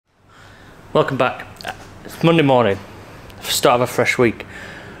Welcome back. It's Monday morning, start of a fresh week.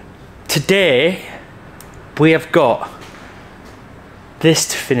 Today we have got this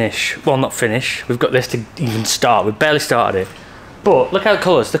to finish. Well, not finish, we've got this to even start. We've barely started it. But look at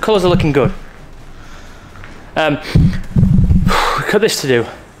the colours are looking good. We've got this to do.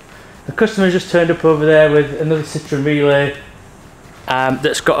 The customer just turned up over there with another Citroen relay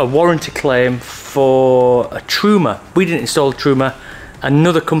that's got a warranty claim for a Truma. We didn't install the Truma,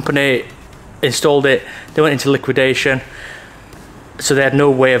 another company installed it. They went into liquidation, so they had no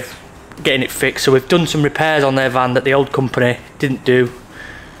way of getting it fixed. So we've done some repairs on their van that the old company didn't do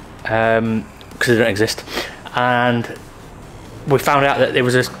because they don't exist, and we found out that there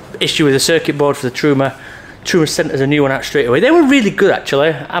was an issue with the circuit board for the Truma. Truma sent us a new one out straight away. They were really good, actually.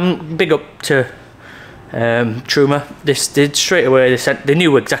 I'm big up to Truma. This did straight away. They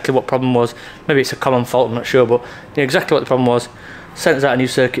knew exactly what problem was. Maybe it's a common fault, I'm not sure, but they knew exactly what the problem was. Sent us out a new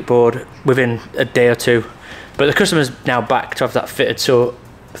circuit board within a day or two. But the customer's now back to have that fitted, so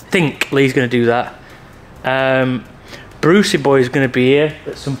I think Lee's going to do that. Brucey Boy is going to be here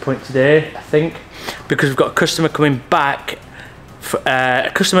at some point today, I think, because we've got a customer coming back.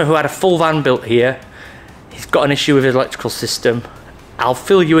 A customer who had a full van built here. He's got an issue with his electrical system. I'll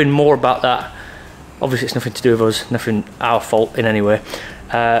fill you in more about that. Obviously it's nothing to do with us, nothing our fault in any way.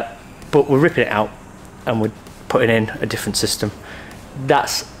 But we're ripping it out and we're putting in a different system.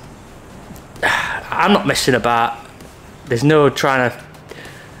 I'm not messing about. There's no trying to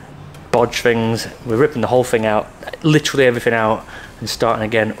bodge things. We're ripping the whole thing out, literally everything out, and starting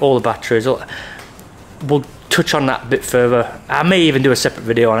again. All the batteries. We'll touch on that a bit further. I may even do a separate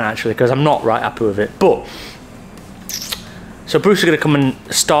video on it actually, because I'm not right happy with it. But so Bruce is going to come and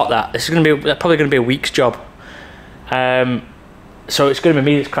start that. This is going to be probably going to be a week's job. So it's going to be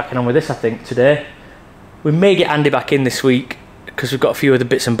me that's cracking on with this, I think, today. We may get Andy back in this week because we've got a few other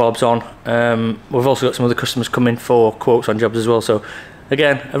bits and bobs on. We've also got some other customers coming for quotes on jobs as well. So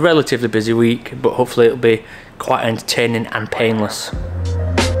again, a relatively busy week, but hopefully it'll be quite entertaining and painless.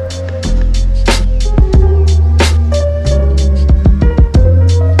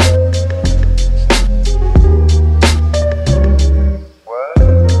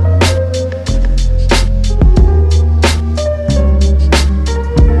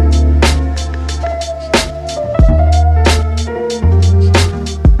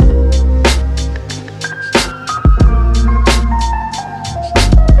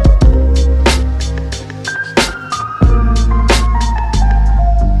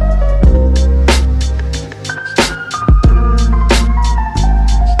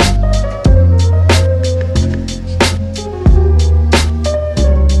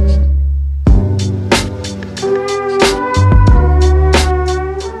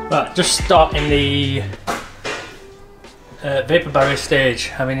 Just starting the vapor barrier stage,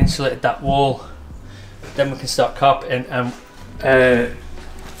 having insulated that wall, then we can start carpeting. And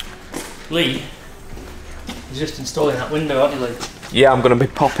Lee is just installing that window, aren't you, Lee? Yeah, I'm going to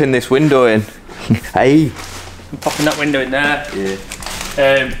be popping this window in. Hey! I'm popping that window in there.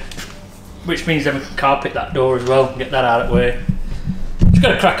 Yeah. Which means then we can carpet that door as well and get that out of the way. Just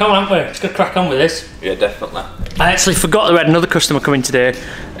got to crack on, haven't we? Just got to crack on with this. Yeah, definitely. I actually forgot that we had another customer coming today.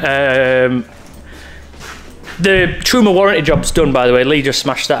 The Truma warranty job's done, by the way. Lee just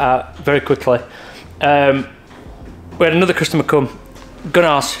smashed that out very quickly. We had another customer come.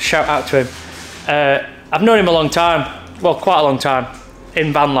 Gunnars, shout out to him. I've known him a long time, well, quite a long time,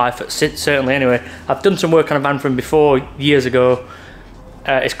 in van life, certainly anyway. I've done some work on a van for him before, years ago.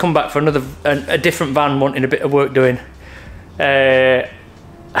 He's come back for a different van, wanting a bit of work doing.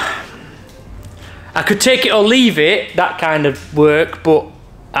 I could take it or leave it, that kind of work, but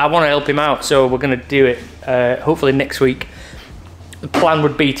I want to help him out, so we're going to do it hopefully next week. The plan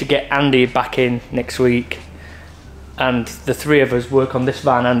would be to get Andy back in next week and the three of us work on this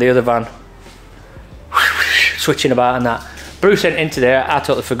van and the other van, switching about and that. Bruce went in today. I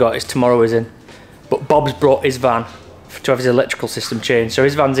totally forgot, it's tomorrow he's in, but Bob's brought his van to have his electrical system changed, so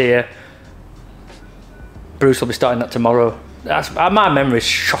his van's here. Bruce will be starting that tomorrow. My memory's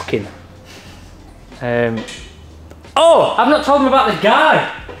shocking. Oh, I've not told him about the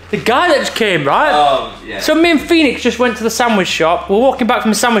guy that just came, right? Oh, yeah. So me and Phoenix just went to the sandwich shop. We're walking back from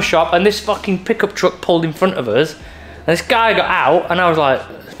the sandwich shop and this fucking pickup truck pulled in front of us. And this guy got out and I was like,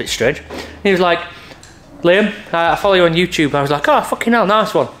 that's a bit strange. And he was like, Liam, I follow you on YouTube. I was like, oh, fucking hell,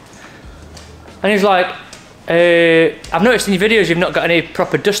 nice one. And he's like, I've noticed in your videos you've not got any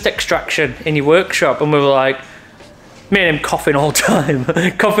proper dust extraction in your workshop. And we were like, me and him coughing all the time,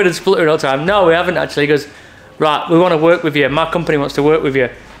 coughing and spluttering all the time. No, we haven't actually. He goes, right, we want to work with you. My company wants to work with you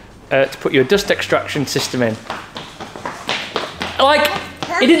to put your dust extraction system in. Like,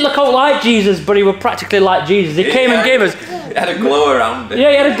 He didn't look out like Jesus, but he was practically like Jesus. He came and gave us. He had a glow around him. Yeah,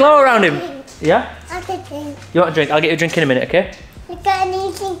 he had a glow around him. Yeah? I can drink. You want a drink? I'll get you a drink in a minute, okay? You got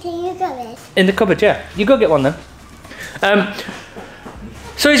anything to you got it? In the cupboard, yeah. You go get one then.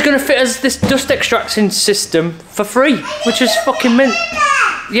 So he's going to fit us this dust extracting system for free, which is fucking mint.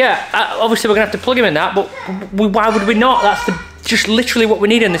 Yeah, obviously we're going to have to plug him in that, but why would we not? That's just literally what we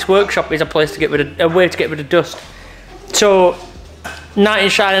need in this workshop, is a place to get rid of, a way to get rid of dust. So, knight in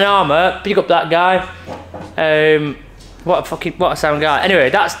shining armour, pick up that guy. What a sound guy. Anyway,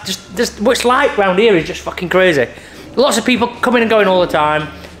 that's just what's like round here is just fucking crazy. Lots of people coming and going all the time,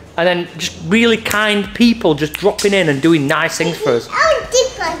 and then just really kind people just dropping in and doing nice things for us.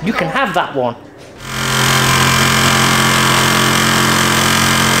 You can have that one.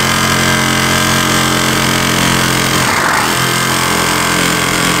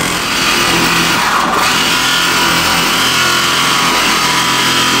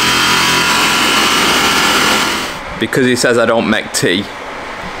 Because he says I don't make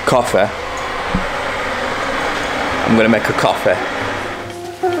coffee, I'm gonna make a coffee.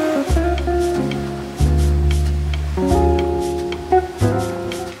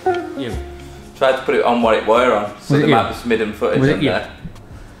 You. Tried to put it on what it were on, so there might be some hidden footage in there.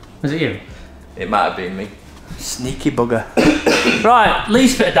 Was it you? It might have been me. Sneaky bugger. Right,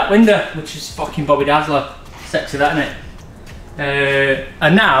 Lee's fitted that window, which is fucking Bobby Dazzler. Sexy, that, isn't it?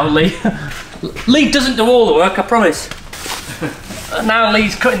 And now Lee doesn't do all the work, I promise. Now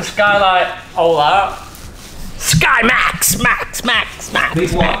Lee's cutting the skylight all out. Sky Max.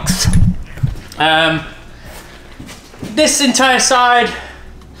 These wax. This entire side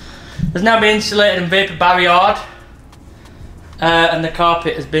has now been insulated and vapor barriered, and the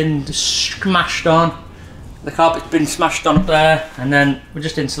carpet has been smashed on. The carpet's been smashed on up there, and then we're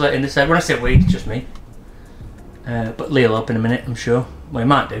just insulating this area. When I say we, it's just me. But Lee will help in a minute, I'm sure. Well, he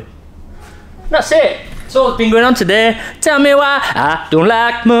might do. That's it. That's all that's been going on today. Tell me why I don't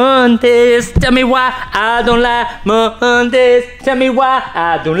like Mondays. Tell me why I don't like Mondays. Tell me why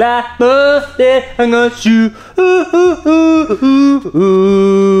I don't like Mondays. I'm gonna shoot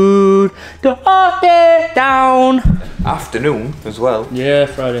the whole day down. Afternoon as well. Yeah,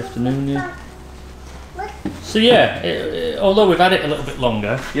 Friday afternoon, yeah. So yeah, although we've had it a little bit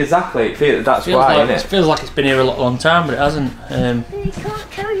longer. Exactly, that's why, like, innit? It feels like it's been here a long time, but it hasn't.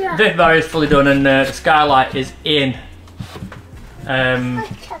 Vapor barrier is fully done, and the skylight is in.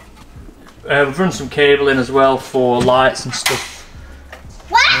 We've run some cable in as well for lights and stuff.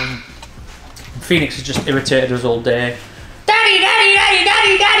 Phoenix has just irritated us all day. Daddy, daddy, daddy,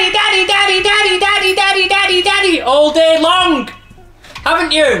 daddy, daddy, daddy, daddy, daddy, daddy, daddy, daddy, daddy, all day long,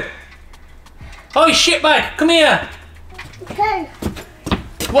 haven't you? Oh, you shitbag, come here. Okay.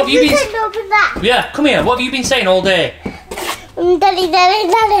 What have you been? Open that. Yeah, come here. What have you been saying all day? Daddy,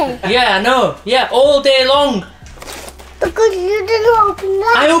 daddy, daddy. Yeah, I know. Yeah, all day long. Because you didn't open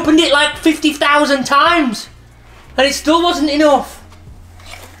that. I opened it like 50,000 times, and it still wasn't enough.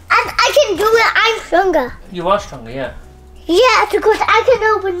 And I can do it. I'm stronger. You are stronger, yeah. Yeah, because I can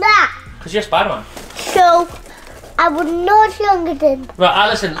open that. Because you're Spider-Man. So I was not stronger than. Right,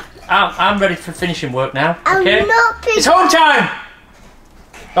 listen. I'm ready for finishing work now. I'm Okay. not bigger. It's home time.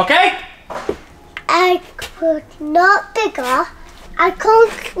 Okay. I was not bigger. I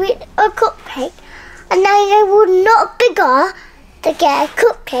can't with a cupcake, and I was not bigger to get a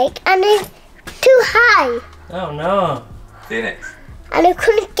cupcake, and it's too high. Oh no. Phoenix. And I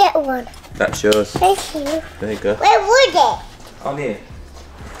couldn't get one. That's yours. Thank you. There you go. Where was it? On here.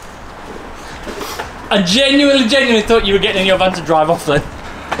 I genuinely thought you were getting in your van to drive off then.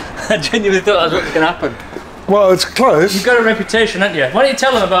 I genuinely thought that was what was going to happen. Well, it's close. You've got a reputation, haven't you? Why don't you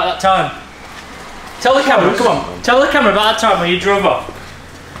tell them about that time? Tell the camera, come on. Tell the camera about that time when you drove off.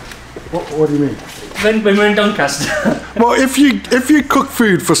 What do you mean? When we were in Doncaster. Well, if you cook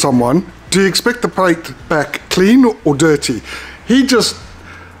food for someone, do you expect the plate back clean or dirty? He just,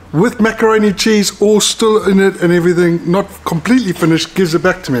 with macaroni cheese all still in it and everything, not completely finished, gives it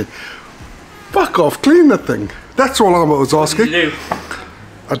back to me. Fuck off, clean that thing. That's all I was asking. What did you do?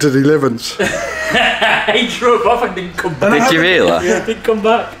 I did 11s. He drove off and didn't come back. Did you really? Yeah, didn't come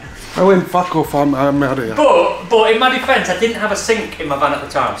back. I went, fuck off, I'm out of here. But in my defence, I didn't have a sink in my van at the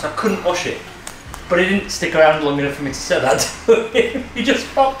time, so I couldn't wash it. But he didn't stick around long enough for me to say that. He just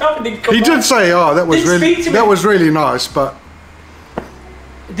fucked up and didn't come back. He did say, oh, that was really nice, but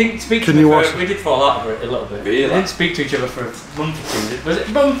Didn't speak to Can me you for, watch- we did fall out of it a little bit. Really? We didn't speak to each other for a month or two. Was it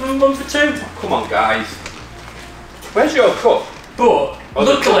a month or two? Come on, guys. Where's your cup? But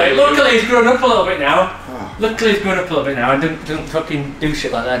luckily he's grown up a little bit now. Luckily he's grown up a little bit now and doesn't fucking do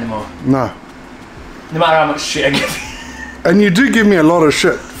shit like that anymore. no. No matter how much shit I give him. And you do give me a lot of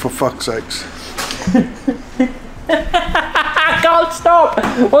shit, for fuck's sakes. I can't stop.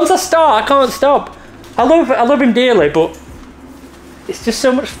 Once I start, I can't stop. I love him dearly, but it's just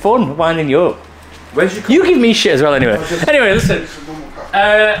so much fun winding you up. Where's your You give me shit as well, anyway. Anyway, listen.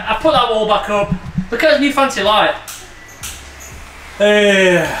 I put that wall back up. Look at the new fancy light.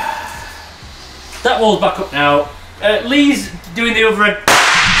 That wall's back up now. Lee's doing the overhead.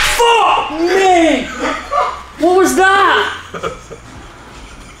 Fuck me! What was that?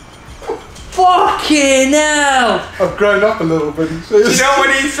 Fucking hell! I've grown up a little bit, he says. You know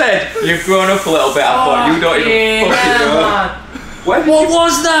when he said, you've grown up a little bit, I thought, you don't even fucking know. What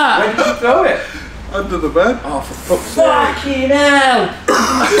was that? Where did you throw it? Under the bed. Oh, for fuck's sake. Fucking hell!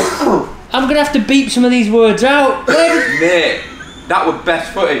 I'm gonna have to beep some of these words out. Mate, that was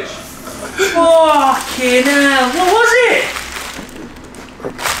best footage. Fucking hell! What was it?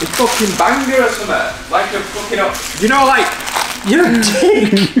 It's fucking banger or something. Like a fucking you know, like, You're a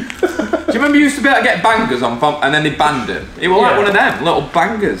dick. do you remember you used to be able to get bangers on and then they banned them? It was like one of them, little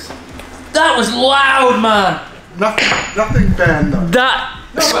bangers. That was loud, man. Nothing banned though. That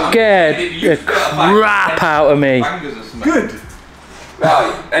scared the crap out of me. Bangers or something. Good.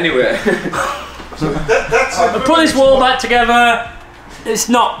 Right, anyway. That's I put this wall back together. It's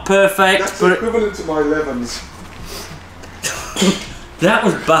not perfect, That's but equivalent to my 11s. that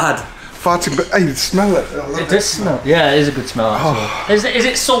was bad. Farting, but hey, smell it. It does smell. Yeah, it is a good smell. Actually. Is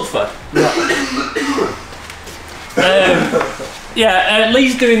it sulphur? Yeah.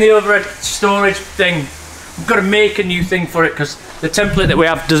 Lee's doing the overhead storage thing. We've got to make a new thing for it because the template that we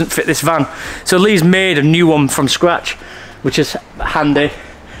have doesn't fit this van. So Lee's made a new one from scratch, which is handy.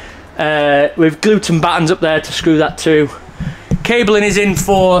 We've glued some battens up there to screw that to. Cabling is in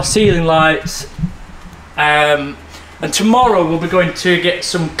for ceiling lights. And tomorrow we'll be going to get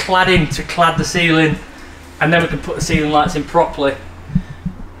some cladding to clad the ceiling, and then we can put the ceiling lights in properly,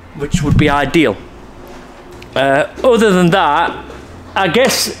 which would be ideal. Other than that, I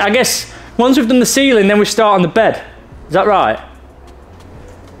guess once we've done the ceiling, then we start on the bed. Is that right?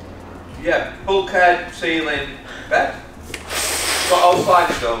 Yeah, bulkhead, ceiling, bed. Got all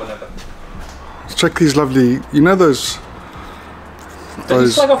sliding door whenever. Let's check these lovely, you know those... Did you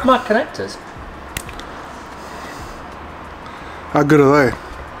slag off my connectors? How good are they?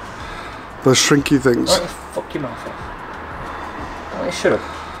 Those shrinky things. Why don't you fuck your mouth off? Oh, you should have.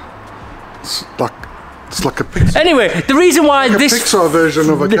 It's like a Pixar. Anyway, the reason why this Pixar version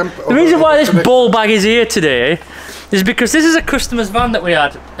of a camp. The reason why this ball bag is here today is because this is a customer's van that we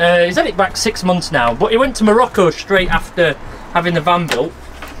had. He's had it back 6 months now, but he went to Morocco straight after having the van built.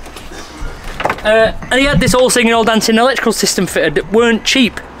 And he had this all singing, all dancing electrical system fitted that weren't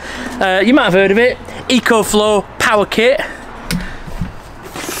cheap. You might have heard of it. EcoFlow power kit.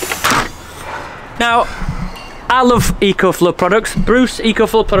 Now, I love EcoFlow products. Bruce,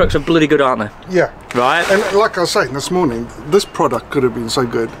 EcoFlow products are bloody good, aren't they? Yeah. Right. And like I was saying this morning, this product could have been so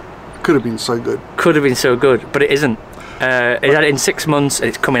good. Could have been so good. Could have been so good, but it isn't. He had it in 6 months and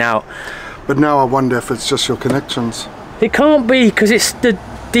it's coming out. But now I wonder if it's just your connections. It can't be, because it's the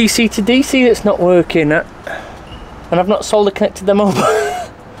DC to DC that's not working. And I've not solder connected them over.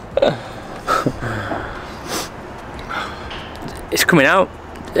 It's coming out.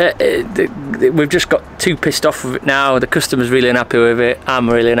 We've just got too pissed off with it now. The customer's really unhappy with it. I'm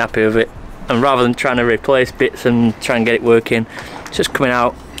really unhappy with it. And rather than trying to replace bits and try and get it working, it's just coming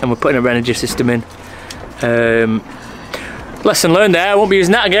out and we're putting a energy system in. Lesson learned there. I won't be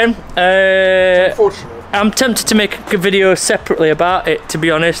using that again. Unfortunately. I'm tempted to make a video separately about it, to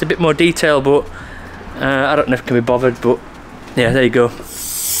be honest, a bit more detail, but I don't know if I can be bothered, but yeah, there you go.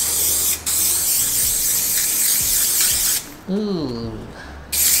 Ooh.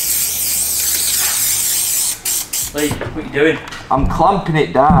 Lee, what are you doing? I'm clamping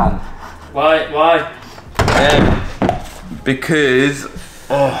it down. Why? Because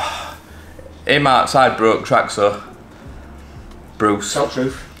him outside broke traxor. Bruce. Tell the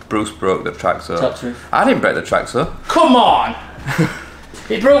truth. Bruce broke the traxor. Tell the truth. I didn't break the traxor. Come on!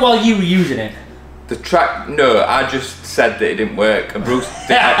 It broke while you were using it. No, I just said that it didn't work, and Bruce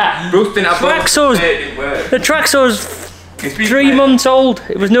didn't have Traxor's, it didn't work. the Traxor's It's been 3 months old.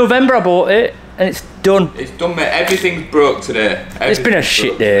 It was November I bought it, and it's done. It's done, mate. Everything's broke today. It's been a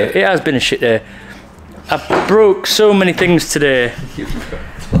shit day. It has been a shit day. I broke so many things today.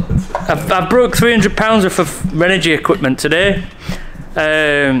 I broke £300 worth of energy equipment today.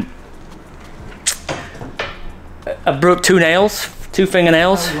 I broke 2 nails, 2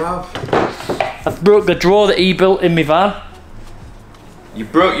 fingernails. Oh, wow. I broke the drawer that he built in my van. You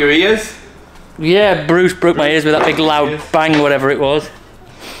broke your ears? Yeah, Bruce broke my ears with that big loud bang, whatever it was.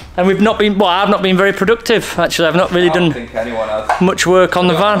 And we've not been, well, I've not been very productive, actually. I've not really done much work on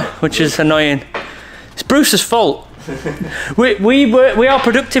the van, which is annoying. It's Bruce's fault. we are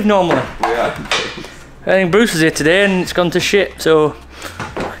productive normally. We are. I think Bruce was here today and it's gone to shit, so...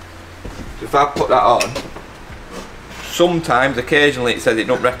 If I put that on, sometimes, occasionally it says it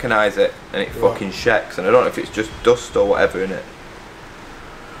don't recognise it and it fucking shakes, and I don't know if it's just dust or whatever in it.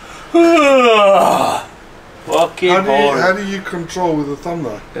 Fucking how do you control with the thumb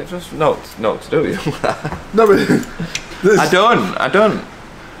though? It's just not to do with that. No, but I don't.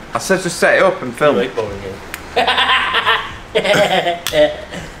 I said just set it up and film it.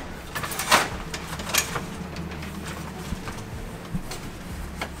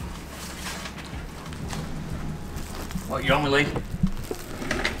 What you on with,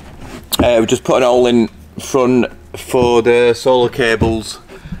 Lee? We just put an hole in front for the solar cables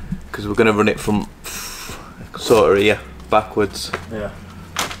because we're going to run it from sort of here backwards. Yeah.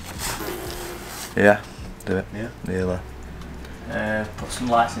 Yeah. Do it. Yeah. Nearly. Put some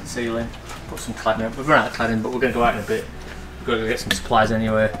lights in the ceiling. Put some cladding. We've run out of cladding, but we're going to go out in a bit. We've got to go get some supplies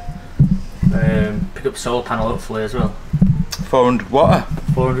anyway. Pick up a solar panel hopefully as well. 400 watt.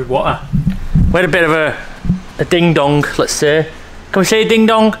 400 watt. We had a bit of a ding dong, let's say. Can we say ding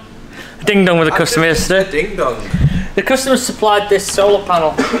dong? A ding dong with a customer yesterday. Ding dong. The customer supplied this solar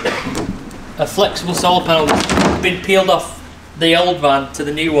panel, a flexible solar panel that's been peeled off the old van to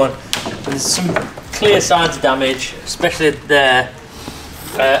the new one. There's some clear signs of damage, especially there,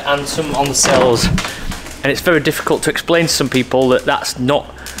 and some on the cells. And it's very difficult to explain to some people that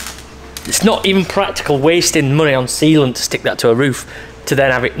it's not even practical wasting money on sealant to stick that to a roof to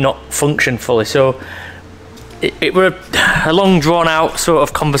then have it not function fully. So it were a long drawn out sort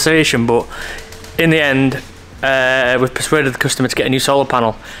of conversation, but in the end we've persuaded the customer to get a new solar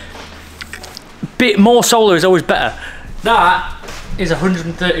panel. Bit more solar is always better. That is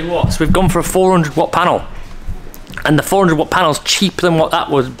 130 watts. We've gone for a 400 watt panel, and the 400 watt panel is cheaper than what that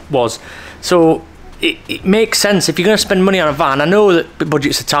was. So it makes sense if you're going to spend money on a van. I know that the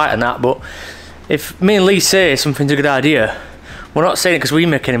budgets are tight and that, but if me and Lee say something's a good idea, we're not saying it because we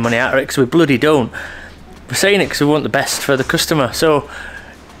make any money out of it, because we bloody don't. We're saying it because we want the best for the customer. So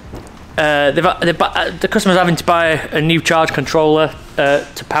the customer's having to buy a new charge controller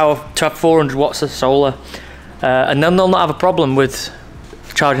to have 400 watts of solar, and then they'll not have a problem with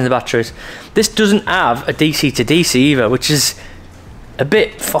charging the batteries. This doesn't have a DC to DC either, which is a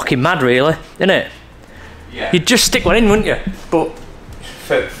bit fucking mad, really, isn't it? Yeah. You'd just stick one in, wouldn't you? But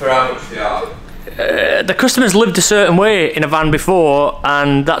for how much they are? The customers lived a certain way in a van before,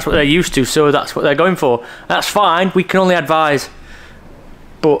 and that's what they're used to, so that's what they're going for. That's fine, we can only advise.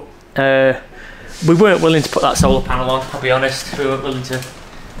 But we weren't willing to put that solar panel on, I'll be honest. We weren't willing to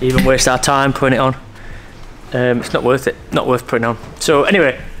even waste our time putting it on. It's not worth it, not worth putting on. So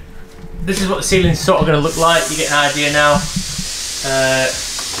anyway, this is what the ceiling's sort of going to look like. You get an idea now.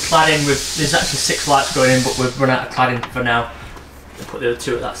 Cladding, there's actually 6 lights going in, but we've run out of cladding for now. We'll put the other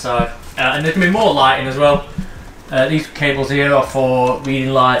 2 at that side. And there's going to be more lighting as well. These cables here are for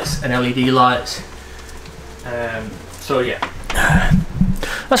reading lights and LED lights. So yeah,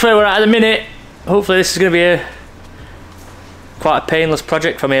 that's where we're at the minute. Hopefully this is going to be quite a painless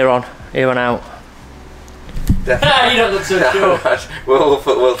project from here on out. Definitely. You don't look so sure.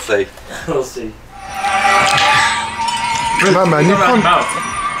 We'll see. We'll see. No, man, you can't.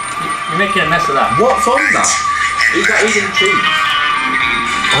 You're making a mess of that. What's on that? Is that eating cheese?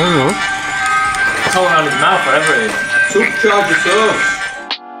 I don't know. It's all around his mouth, whatever it is. Supercharge the sauce.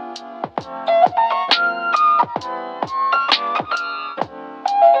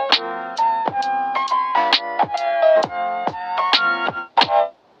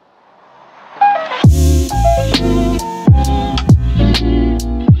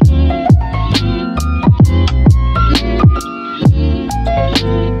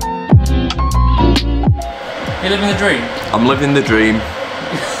 You living the dream? I'm living the dream.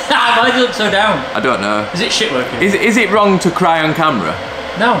 Why do you look so down? I don't know. Is it shit working? Is it wrong to cry on camera?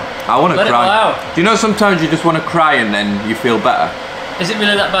 No. I want to Let cry. it all out. Do you know sometimes you just want to cry and then you feel better? Is it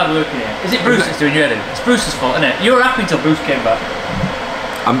really that bad working here? Is it Bruce that's doing your editing? It's Bruce's fault, isn't it? You were happy until Bruce came back.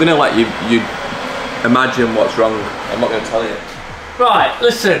 I'm gonna let you imagine what's wrong. I'm not gonna tell you. Right,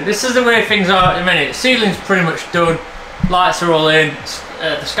 listen, this is the way things are at the minute. Ceiling's pretty much done. Lights are all in.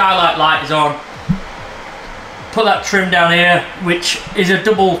 The skylight light is on. Put that trim down here, which is a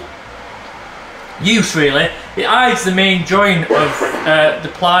double use really. It hides the main joint of the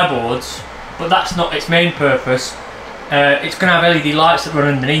ply boards, but that's not its main purpose. It's going to have LED lights that run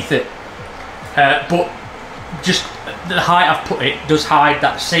underneath it, but just the height I've put it does hide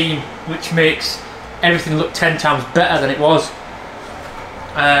that seam, which makes everything look 10 times better than it was.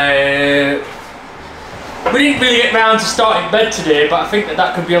 We didn't really get round to starting bed today, but I think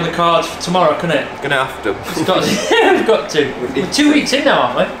that could be on the cards for tomorrow, couldn't it? Gonna have to. We've got to. We're 2 weeks in now,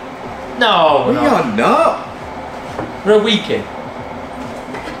 aren't we? No, we're We are not. We're a week in.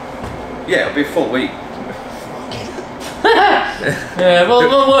 Yeah, it'll be a full week. Yeah,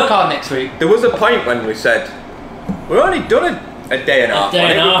 we'll work hard next week. There was a point when we said, we're only done a day and a half. Day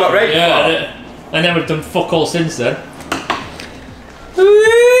and a half, we've got ready for. And then we've done fuck all since then.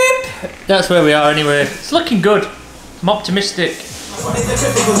 That's where we are anyway. It's looking good. I'm optimistic.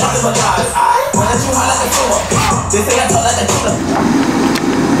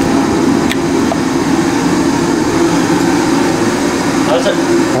 How's it?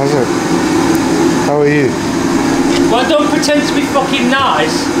 How's it? How are you? Well, don't pretend to be fucking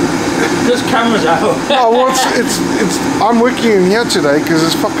nice. There's cameras out. Oh, well, I'm working in here today because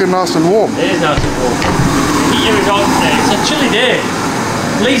it's fucking nice and warm. It is nice and warm. The heater is on today. It's a chilly day.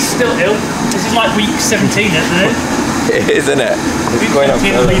 Lee's still ill. This is like week 17, isn't it? It is, isn't it? Week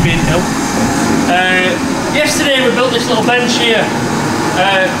 17 of Lee being ill. Yesterday we built this little bench here,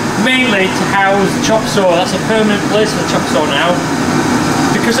 mainly to house the chop saw. That's a permanent place for the chop saw now.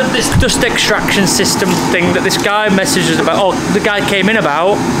 Because of this dust extraction system thing that this guy messaged us about, oh, the guy came in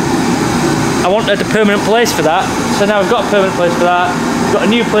about, I wanted a permanent place for that. So now we've got a permanent place for that. We've got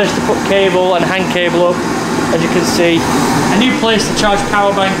a new place to put cable and hang cable up, as you can see. A new place to charge power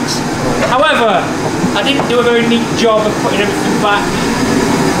banks. However, I didn't do a very neat job of putting everything back.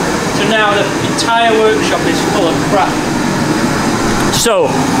 So now the entire workshop is full of crap. So,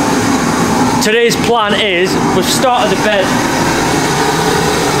 today's plan is, we've started the bed.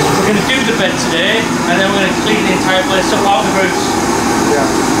 We're going to do the bed today, and then we're going to clean the entire place up out the roots. Yeah.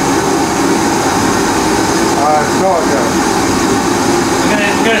 No idea. We're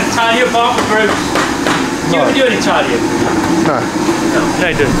going to tidy up out the roots. Do you ever do any tidying? No,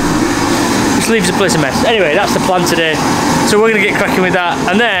 he doesn't. Just leaves the place a mess. Anyway, that's the plan today. So we're going to get cracking with that,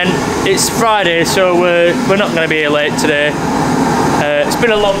 and then it's Friday, so we're not going to be here late today. It's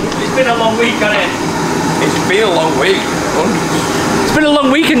been a long week, hasn't it? It's been a long week. It's been a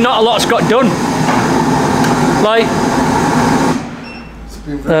long week and not a lot's got done. Like, It's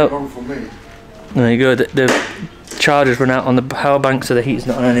been very long for me. there you go. The charger's run out on the power bank, so the heat's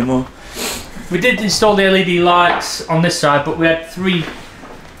not on anymore. We did install the LED lights on this side, but we had 3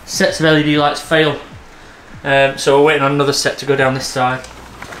 sets of LED lights fail. So we're waiting on another set to go down this side.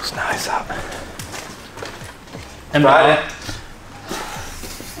 Looks nice, that. And Right.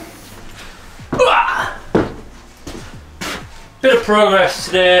 Bit of progress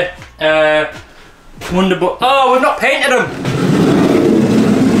today. Wonderboy. Oh, we've not painted them.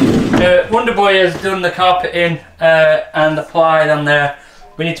 Wonderboy has done the carpeting and the ply down there.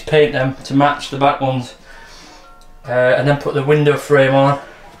 We need to paint them to match the back ones, and then put the window frame on.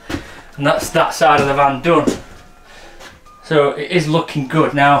 And that's that side of the van done. So it is looking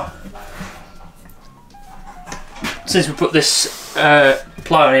good now. Since we put this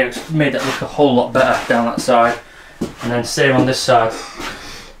ply on here, it's made it look a whole lot better down that side. And then same on this side.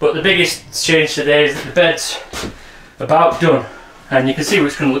 But the biggest change today is that the bed's about done, and you can see what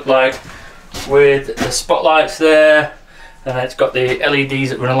it's going to look like with the spotlights there, and it's got the LEDs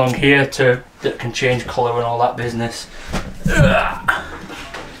that run along here that can change colour and all that business.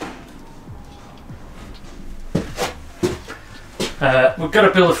 We've got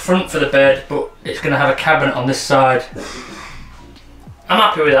to build a front for the bed, but it's going to have a cabinet on this side. I'm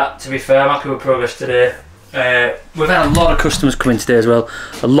happy with that, to be fair. I'm happy with progress today. We've had a lot of customers coming today as well.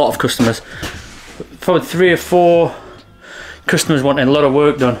 A lot of customers. Probably 3 or 4 customers wanting a lot of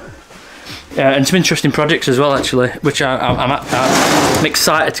work done. And some interesting projects as well, actually, which I'm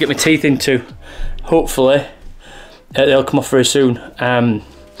excited to get my teeth into. Hopefully, they'll come off very soon.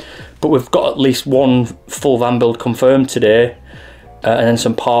 But we've got at least 1 full van build confirmed today, and then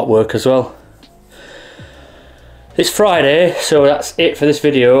some part work as well. It's Friday, so that's it for this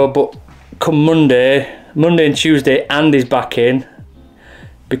video, but come Monday and Tuesday, Andy's back in,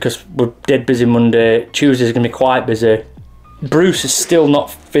 because we're dead busy Monday. Tuesday's going to be quite busy. Bruce is still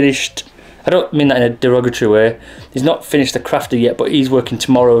not finished. I don't mean that in a derogatory way. He's not finished the crafter yet, but he's working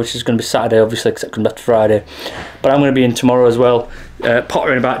tomorrow, which is going to be Saturday, obviously, because that comes back to Friday. But I'm going to be in tomorrow as well,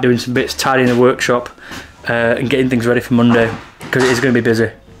 pottering about, doing some bits, tidying the workshop, and getting things ready for Monday, because it is going to be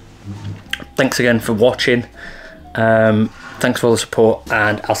busy. Thanks again for watching. Thanks for all the support,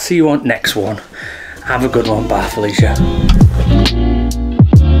 and I'll see you on next one. Have a good one. Bye, Felicia.